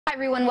Hi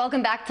everyone,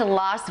 welcome back to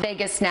Las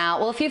Vegas Now.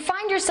 Well, if you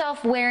find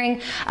yourself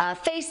wearing a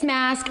face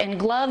mask and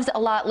gloves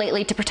a lot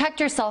lately to protect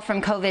yourself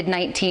from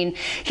COVID-19,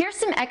 here's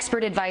some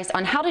expert advice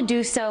on how to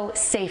do so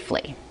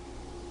safely.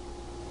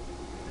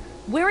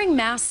 Wearing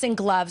masks and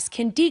gloves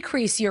can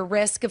decrease your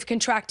risk of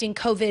contracting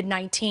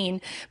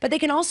COVID-19, but they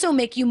can also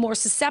make you more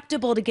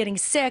susceptible to getting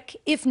sick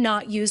if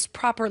not used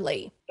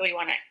properly. So we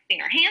want to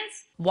clean our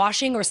hands.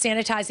 Washing or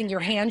sanitizing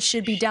your hands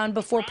should be done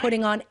before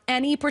putting on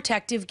any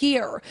protective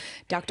gear.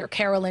 Dr.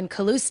 Carolyn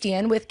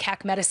Kalustian with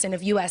CAC Medicine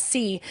of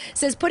USC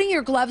says putting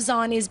your gloves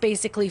on is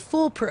basically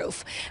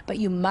foolproof, but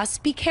you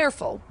must be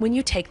careful when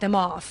you take them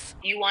off.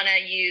 You want to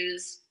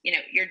use,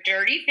 your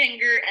dirty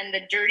finger and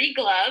the dirty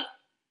glove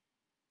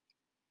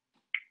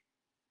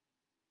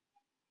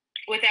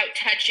without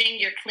touching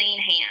your clean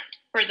hand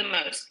for the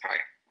most part.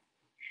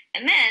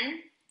 And then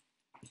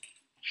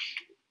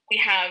we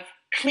have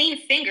clean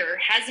finger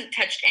hasn't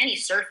touched any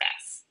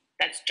surface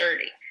that's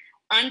dirty.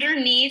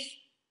 Underneath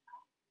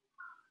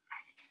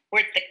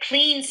where it's the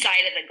clean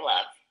side of the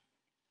glove.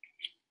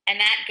 And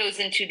that goes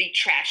into the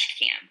trash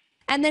can.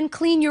 And then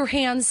clean your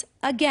hands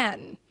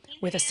again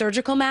with a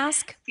surgical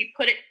mask. You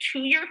put it to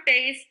your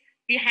face,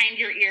 behind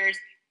your ears,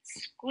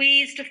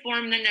 squeeze to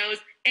form the nose,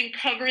 and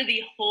cover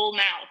the whole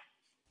mouth.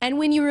 And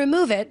when you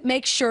remove it,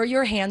 make sure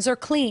your hands are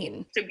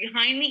clean. So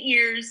behind the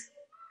ears,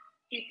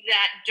 keep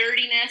that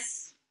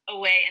dirtiness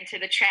away into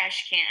the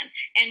trash can.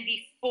 And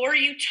before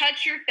you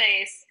touch your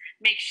face,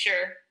 make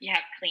sure you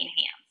have clean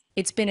hands.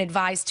 It's been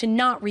advised to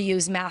not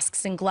reuse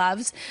masks and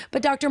gloves,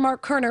 but Dr.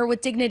 Mark Kerner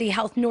with Dignity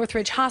Health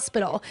Northridge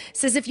Hospital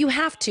says if you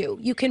have to,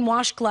 you can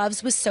wash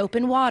gloves with soap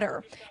and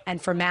water. And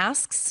for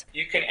masks,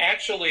 you can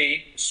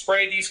actually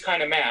spray these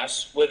kind of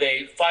masks with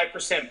a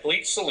 5%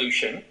 bleach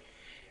solution,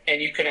 and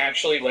you can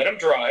actually let them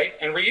dry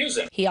and reuse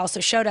them. He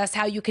also showed us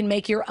how you can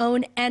make your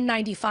own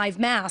N95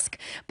 mask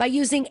by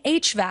using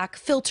HVAC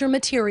filter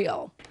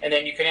material. And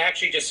then you can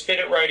actually just fit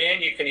it right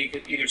in. You can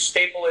either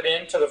staple it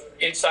into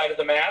the inside of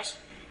the mask,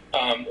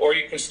 or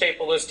you can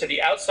staple this to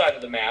the outside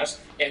of the mask,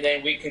 and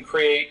then we can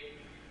create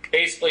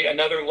basically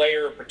another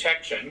layer of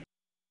protection.